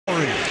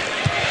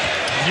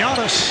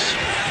Giannis.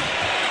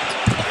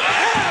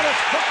 And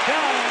it's put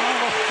down on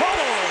the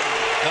follow.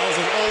 That was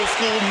an old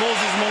school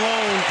Moses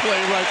Malone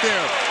play right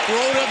there.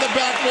 Throw it at the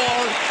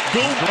backboard.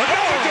 Boom.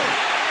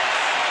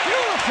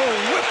 Beautiful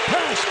whip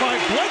pass by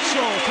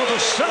Bledsoe for the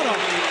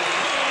setup.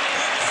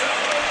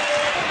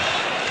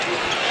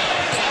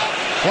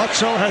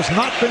 Bledsoe has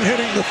not been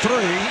hitting the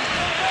three.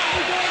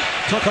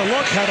 Took a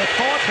look, had a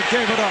thought, but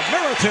gave it up.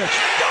 Mirotic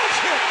does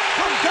hit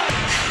from down.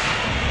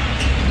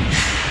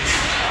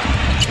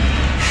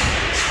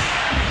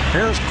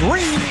 Here's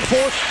Green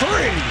for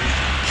three.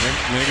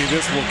 Maybe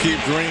this will keep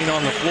Green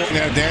on the floor.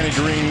 Now Danny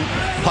Green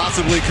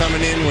possibly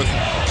coming in with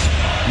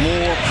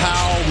more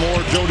Powell,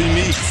 more Jody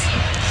Meeks.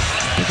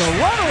 The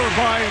runner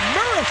by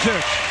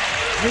Mirotic.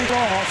 Lead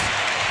off,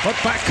 but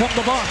back come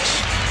the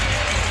Bucks.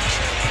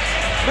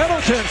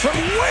 Middleton from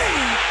way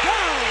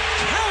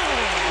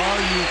downtown. Are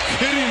you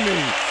kidding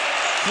me?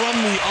 From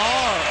the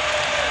arc.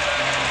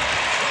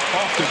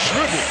 Off the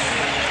dribble.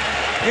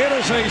 It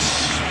is a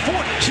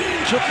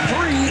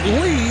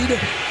 14-3 lead.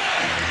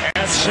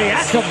 And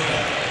Siakam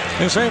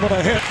is able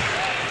to hit.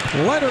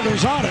 Leonard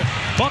is on it.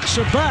 Bucks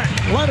are back.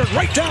 Leonard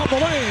right down the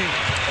lane.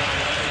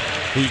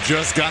 He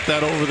just got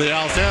that over the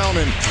out down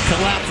and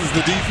collapses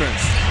the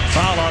defense.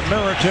 Foul on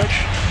Mirotic.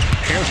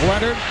 Here's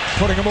Leonard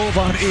putting a move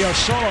on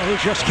Ilyasova, who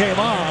just came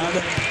on.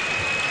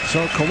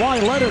 So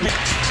Kawhi Leonard.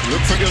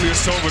 Look for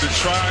Ilyasova to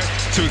try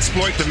to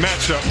exploit the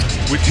matchup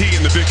with he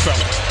and the big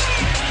fella.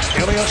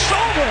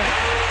 Ilyasova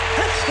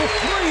hits the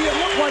three. It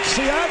looked like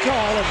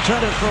Siakam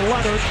intended for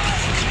Leonard.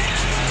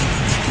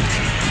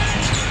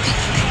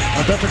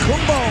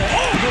 Antetokounmpo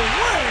all the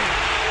way.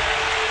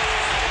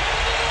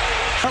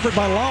 Covered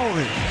by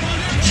Lowry.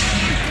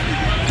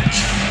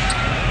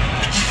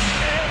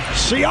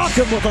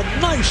 Siakam with a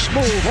nice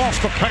move off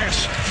the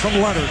pass from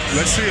Leonard.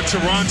 Let's see if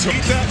Toronto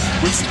beat that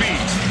with speed.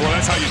 Well,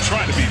 that's how you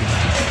try to beat it.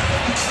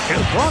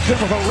 And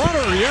Brogdon with a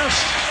runner, yes.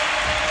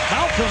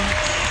 Malcolm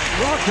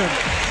Brogdon,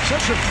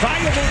 such a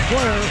valuable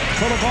player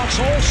for the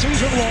Bucks all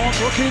season long.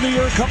 Rookie of the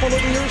year a couple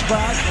of years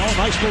back. Oh,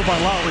 nice move by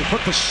Lowry.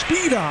 Put the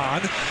speed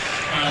on.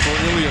 For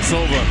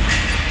Ilyasova.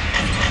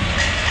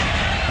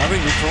 I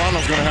think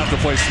Toronto's going to have to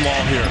play small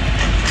here.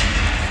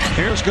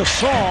 Here's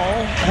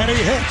Gasol, and he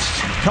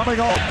hits. Coming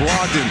off.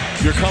 Brogdon,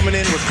 you're coming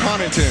in with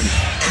Connaughton.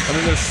 I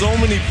mean, there's so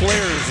many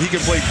players. He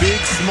can play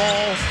big,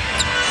 small.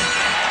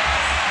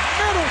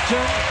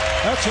 Middleton,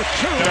 that's a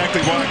two.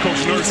 Exactly why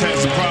Coach Nurse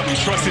has a problem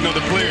trusting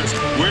other players.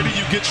 Where do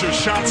you get your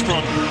shots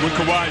from when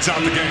Kawhi's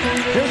out the game?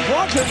 Here's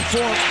Brogdon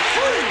for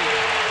three.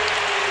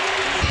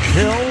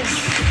 Hill,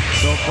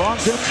 so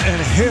Brogdon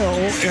and Hill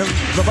in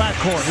the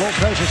backcourt.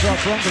 Lopez is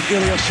up front with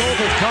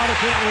Ilyasova.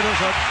 Connaughton, it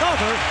is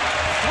another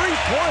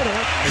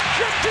three-pointer.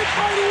 Ejected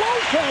by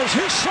Lopez.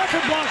 His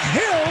second block.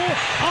 Hill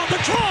on the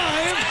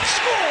drive.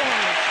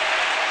 Score!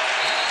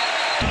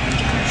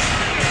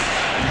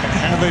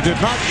 And they did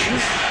not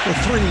shoot the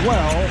three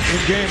well in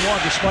game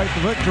one despite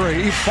the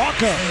victory.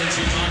 Ibaka.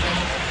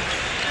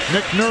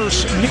 Nick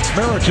Nurse meets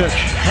Mirotic.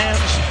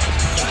 Hands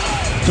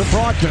to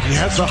Brogdon. He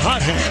has the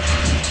hot hand.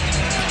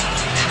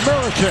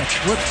 Mirotic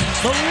with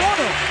the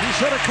runner. He's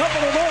hit a couple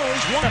of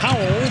those. One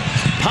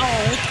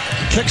Powell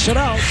kicks it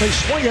out. They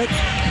swing it.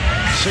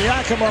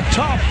 Siakam up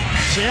top.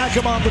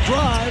 Siakam on the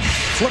drive.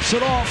 Flips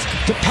it off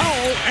to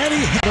Powell. And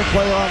he hit a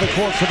player on the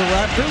court for the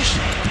Raptors.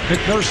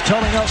 Nick Nurse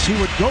telling us he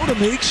would go to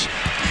Meeks.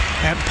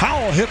 And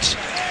Powell hits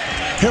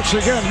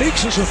again.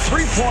 Meeks is a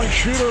three-point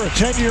shooter, a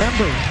 10-year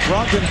member.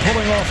 Brogdon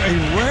pulling off a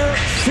rare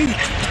feat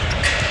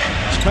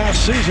this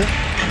past season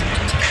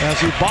as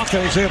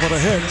Ibaka is able to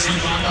hit.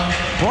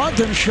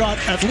 Brogdon shot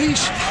at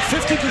least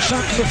 50%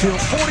 from the field,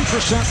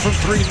 40% from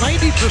three,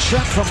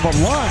 90% from the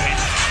line.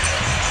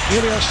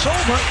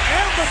 Ilyasova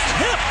and the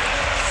tip.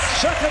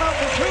 Second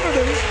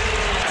opportunity.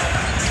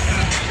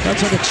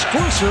 That's an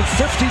exclusive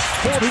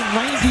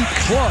 50-40-90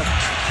 club.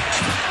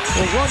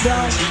 We'll run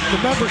down the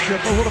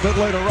membership a little bit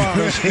later on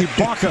as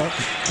Ibaka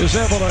is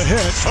able to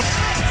hit.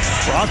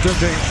 Brogdon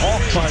being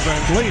off by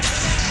Van Vliet.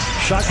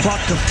 Shot clock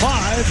to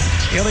 5.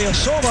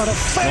 Ilyasova to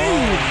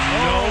fade.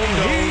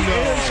 He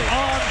is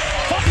on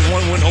fire.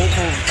 One went 0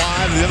 for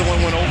 5, the other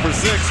one went 0 for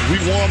 6. We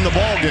won the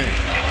ball game.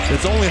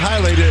 It's only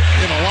highlighted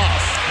in a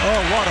loss.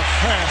 Oh, what a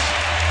pass.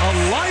 A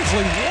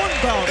lively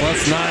one-bound.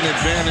 +9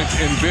 advantage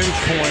in bench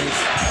points.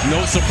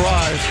 No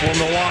surprise for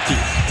Milwaukee.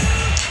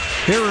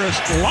 Here is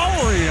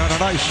Lowry on a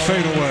nice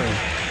fadeaway.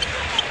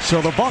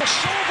 So the Bucks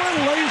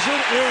lays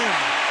it in.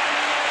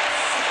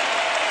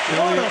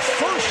 What a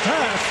first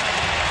half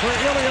for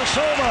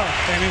Ilyasova.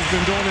 And he's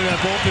been doing it at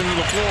both ends of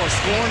the floor.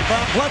 Scoring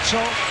by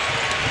Bledsoe.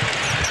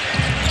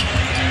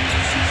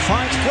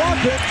 Finds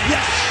Brogdon.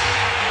 Yes.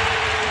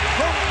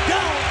 From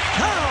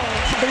downtown.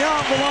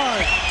 Beyond the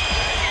line.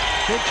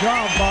 Good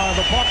job by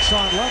the Bucks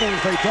on Leonard.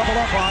 They double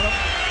up on him.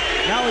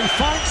 Now he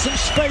finds some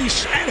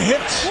space and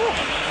hits.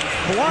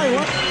 Kawhi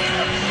Leonard.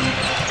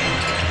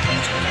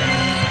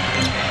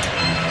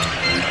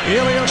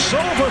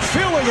 Ilyasova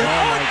feeling it.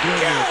 Oh my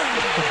goodness.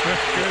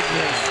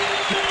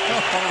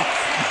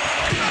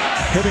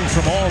 Hitting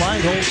from all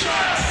angles.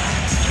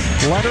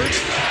 Leonard,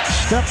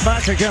 step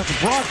back against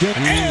Brogdon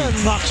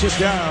and knocks it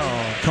down.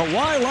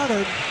 Kawhi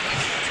Leonard,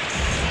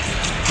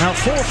 now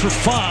 4 for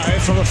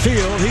 5 from the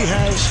field. He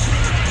has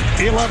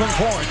 11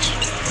 points.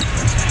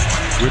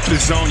 With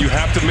this zone, you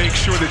have to make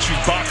sure that you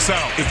box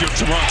out if you're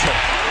Toronto.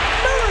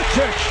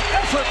 Mirotic,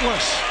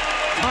 effortless.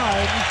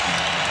 Time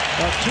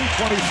at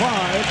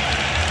 2:25.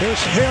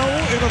 Here's Hill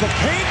into the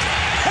paint.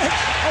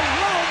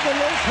 Around the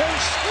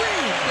Lopez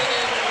screen.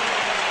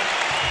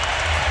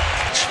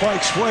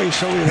 Spike's way,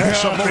 so he'd have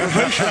some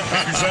motivation.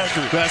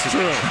 Exactly. That's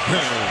true.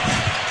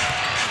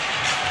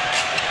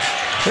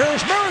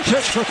 Here's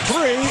Mirotic for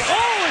 3.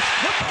 Oh,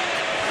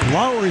 it's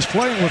Lowry's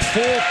playing with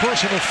 4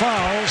 personal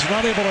fouls,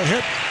 not able to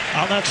hit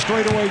on that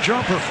straightaway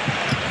jumper.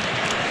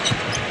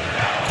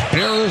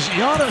 Here is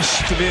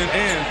Giannis To then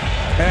and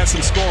add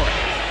some scoring.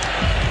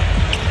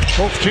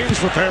 Both teams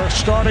with their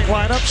starting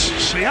lineups.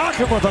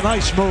 Siakam with a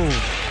nice move.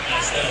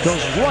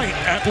 Goes right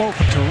at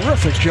Lopez.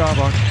 Terrific job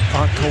on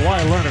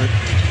Kawhi Leonard.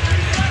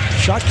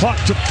 Shot clock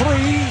to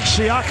 3.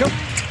 Siakam.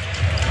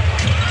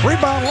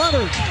 Rebound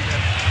Leonard.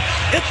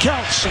 It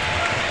counts.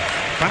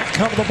 Back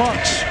come the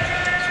Bucks.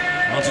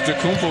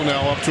 Antetokounmpo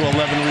now up to 11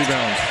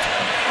 rebounds.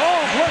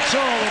 Oh,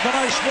 Bledsoe with a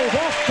nice move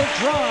off the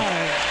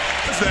drive.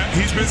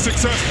 He's been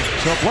successful.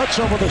 So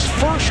Bledsoe with his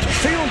first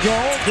field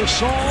goal.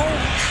 Gasol.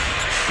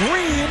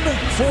 Green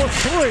for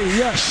 3.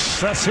 Yes,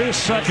 that's his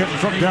second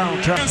from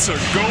downtown. Answer,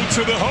 go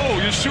to the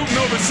hole. You're shooting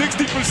over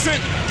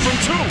 60% from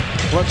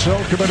 2.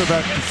 Bledsoe committed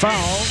that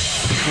foul.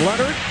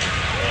 Leonard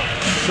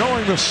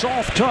showing the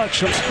soft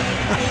touch.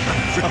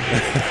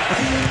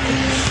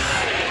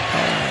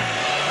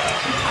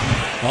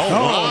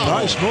 Wow.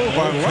 Nice move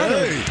by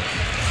Leonard.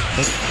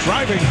 The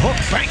driving hook,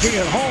 banking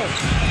it home.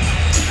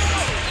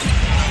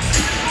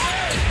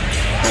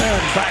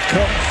 And back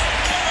up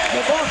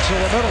the Bucks. So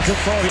the Middleton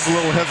thought A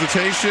little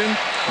hesitation.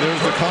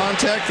 There's the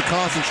contact, the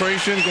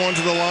concentration, going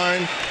to the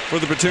line for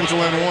the potential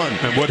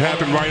N1. And what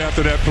happened right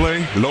after that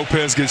play?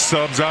 Lopez gets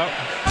subs out.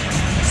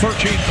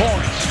 13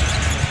 points.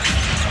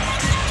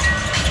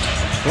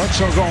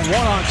 Bledsoe going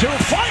 1-on-2.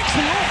 Finds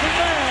the open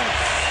man.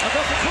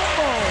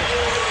 Antetokounmpo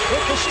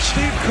with the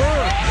Steve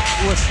Kerr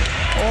with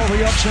all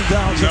the ups and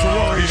downs that the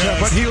Warriors have.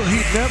 But he'd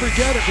never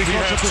get it He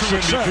because has of the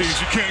 2 success. MVPs.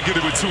 You can't get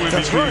it with 2 MVPs.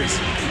 That's right.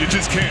 You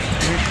just can't.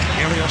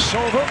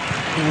 Ilyasova,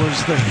 who was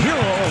the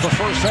hero of the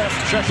first half,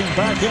 checking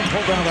back in,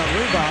 pulled down that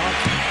rebound.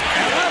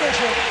 And that is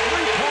a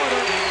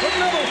 3-pointer for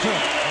Middleton.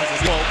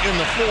 Well, in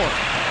the 4th.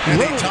 And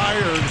he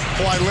tired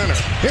Kawhi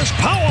Leonard. Here's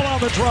Powell on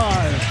the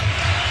drive.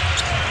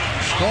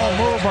 Strong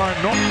move by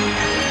Norton.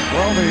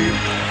 Well, the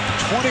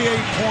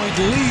 28-point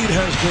lead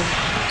has been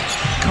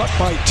cut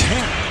by 10.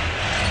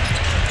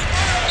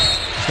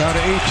 It's down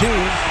to 18.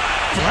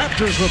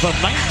 Raptors with a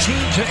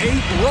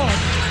 19-8 run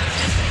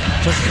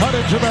to cut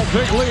into that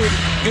big lead.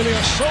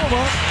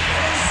 Ilyasova.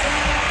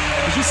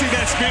 Did you see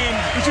that spin?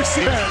 Did you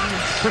see that?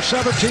 For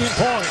 17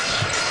 points.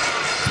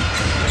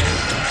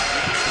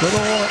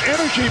 Little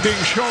energy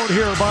being shown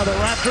here by the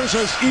Raptors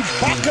as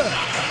Ibaka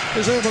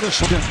is able to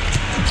slip in.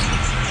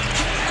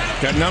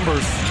 Got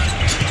numbers.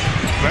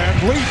 Van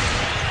Vliet.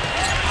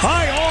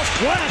 High off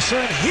glass,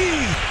 and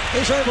he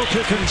is able to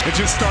And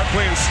just start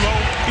playing slow,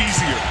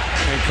 easier.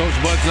 And Coach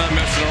Bud's not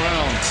messing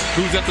around.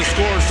 Who's at the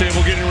scorer's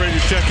table getting ready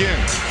to check in?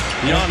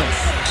 Giannis.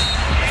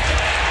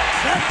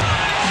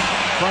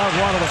 Crowd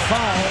wanted a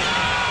foul.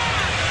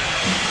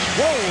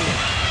 Whoa.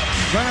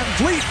 Van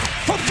Vliet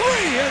for 3,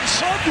 and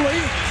suddenly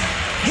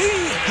he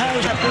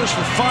has Raptors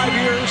for 5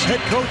 years,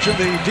 head coach in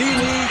the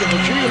D-League and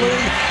the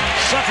G-League.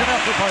 Second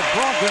effort by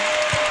Brogdon.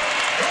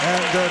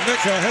 And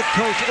Nick, head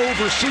coach,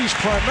 overseas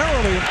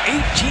primarily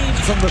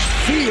 18 from the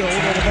field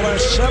over the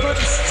last 7.5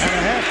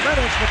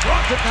 minutes. But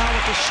Brogdon now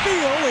with the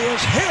steal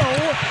is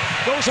Hill.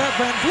 Goes at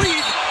Van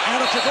Vliet, and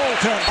it's a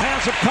goaltend.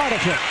 Hands of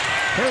Connaughton.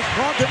 Here's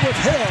Brogdon with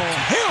Hill.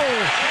 Hill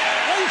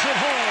lays it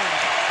home.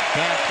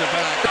 Back to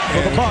back.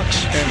 For the Bucks.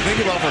 And think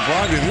about for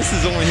Brogdon, this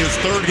is only his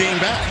 3rd game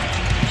back.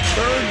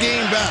 3rd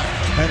game back.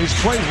 And he's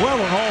played well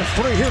in all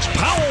 3. Here's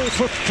Powell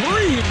for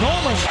 3.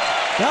 Norman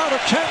down to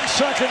 10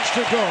 seconds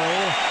to go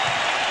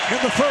in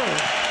the 3rd.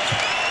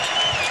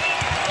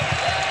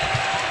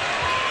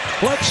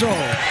 Bledsoe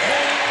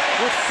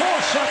with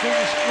 4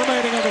 seconds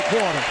remaining in the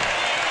quarter.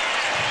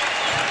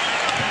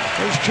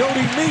 There's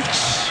Jody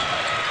Meeks.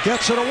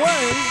 Gets it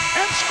away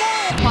and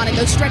scores. On in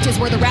those stretches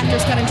where the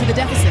Raptors got into the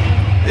deficit.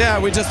 Yeah,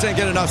 we just didn't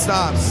get enough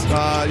stops.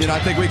 I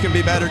think we can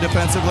be better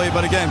defensively,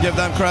 but again, give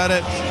them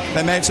credit.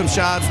 They made some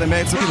shots. They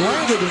made some. He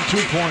landed in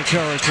 2-point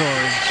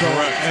territory. So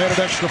added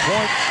extra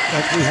point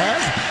that we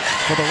had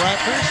for the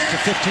Raptors to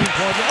 15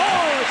 points.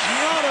 Oh, it's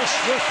Giannis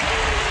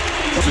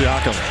with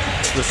Siakam,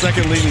 the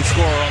 2nd leading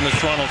scorer on this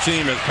Toronto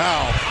team is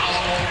Powell.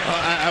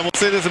 I will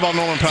say this about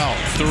Norman Powell.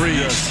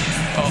 3s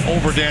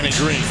over Danny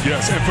Green.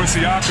 Yes, and for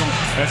Siakam,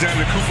 as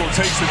Antetokounmpo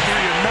takes the 3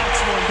 and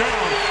knocks one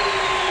down,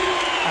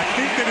 I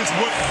think that is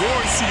what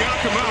wore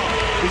Siakam out,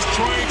 is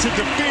trying to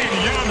defend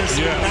Giannis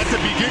at the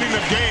beginning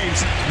of games.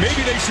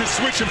 Maybe they should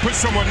switch and put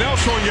someone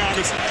else on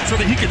Giannis so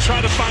that he can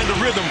try to find a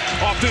rhythm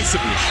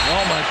offensively.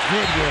 Oh my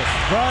goodness.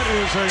 That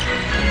is a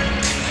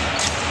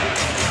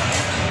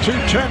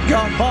 2:10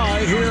 gone by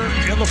here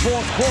in the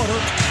fourth quarter.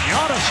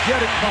 Giannis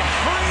getting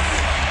behind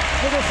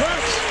the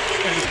defense.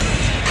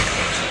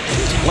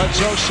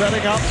 Bledsoe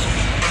setting up.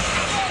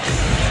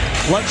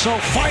 Bledsoe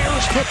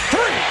fires for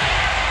three.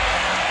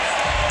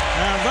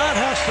 And that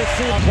has to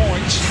 4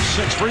 points,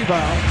 6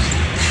 rebounds.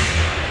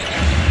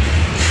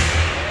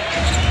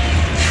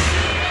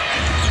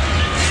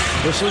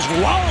 This is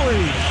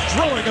Lowry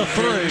throwing a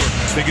three.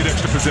 They get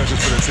extra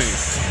possessions for their team.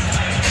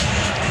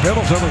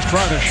 Middleton was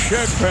trying to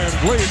shed Van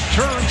Vliet,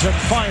 turns and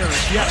fires.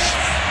 Yes.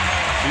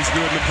 He's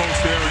good in the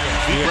post area.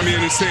 He brought me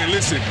in and saying,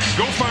 listen,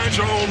 go find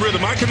your own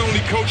rhythm. I can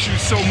only coach you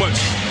so much.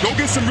 Go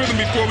get some rhythm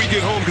before we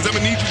get home, because I'm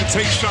going to need you to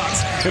take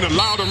shots in a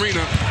loud arena.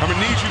 I'm going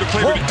to need you to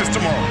play ridiculous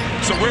tomorrow.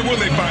 So where will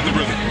they find the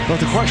rhythm?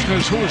 But the question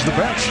is, who is the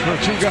best for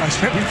 2 guys,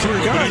 maybe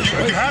 3 guys?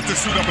 You have to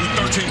suit up with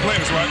 13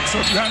 players, right? So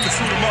you have to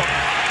suit them up.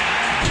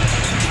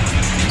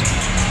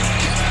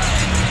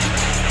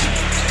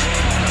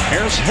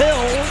 Here's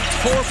Hill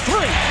for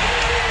 3.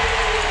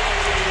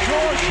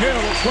 George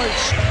Hill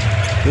plays.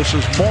 This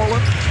is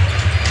Moreland.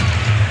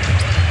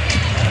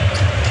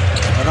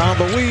 And on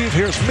the weave,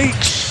 here's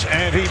Meeks,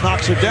 and he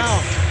knocks it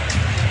down.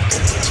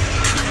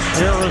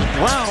 Here is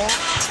Brown,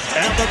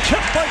 and the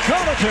tip by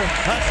Connaughton.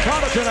 Pat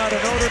Connaughton out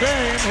of Notre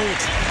Dame, who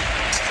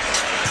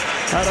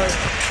had an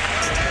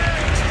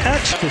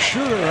extra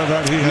shooter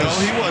that he has No,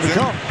 he wasn't.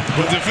 become.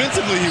 But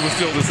defensively, he was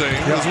still the same,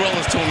 as well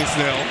as Tony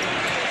Snell.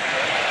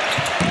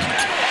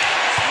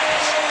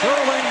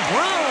 Sterling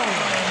Brown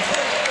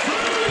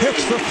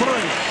hits the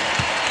 3.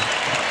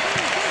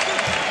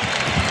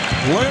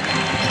 Lynn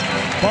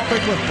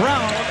bumping with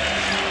Brown.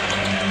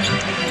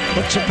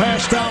 Puts a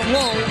pass down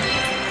low.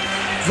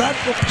 That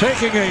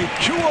taking a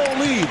 2-0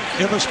 lead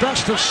in this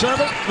best of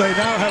 7. They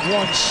now have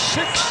won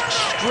 6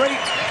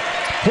 straight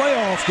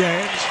playoff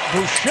games.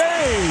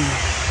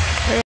 Boucher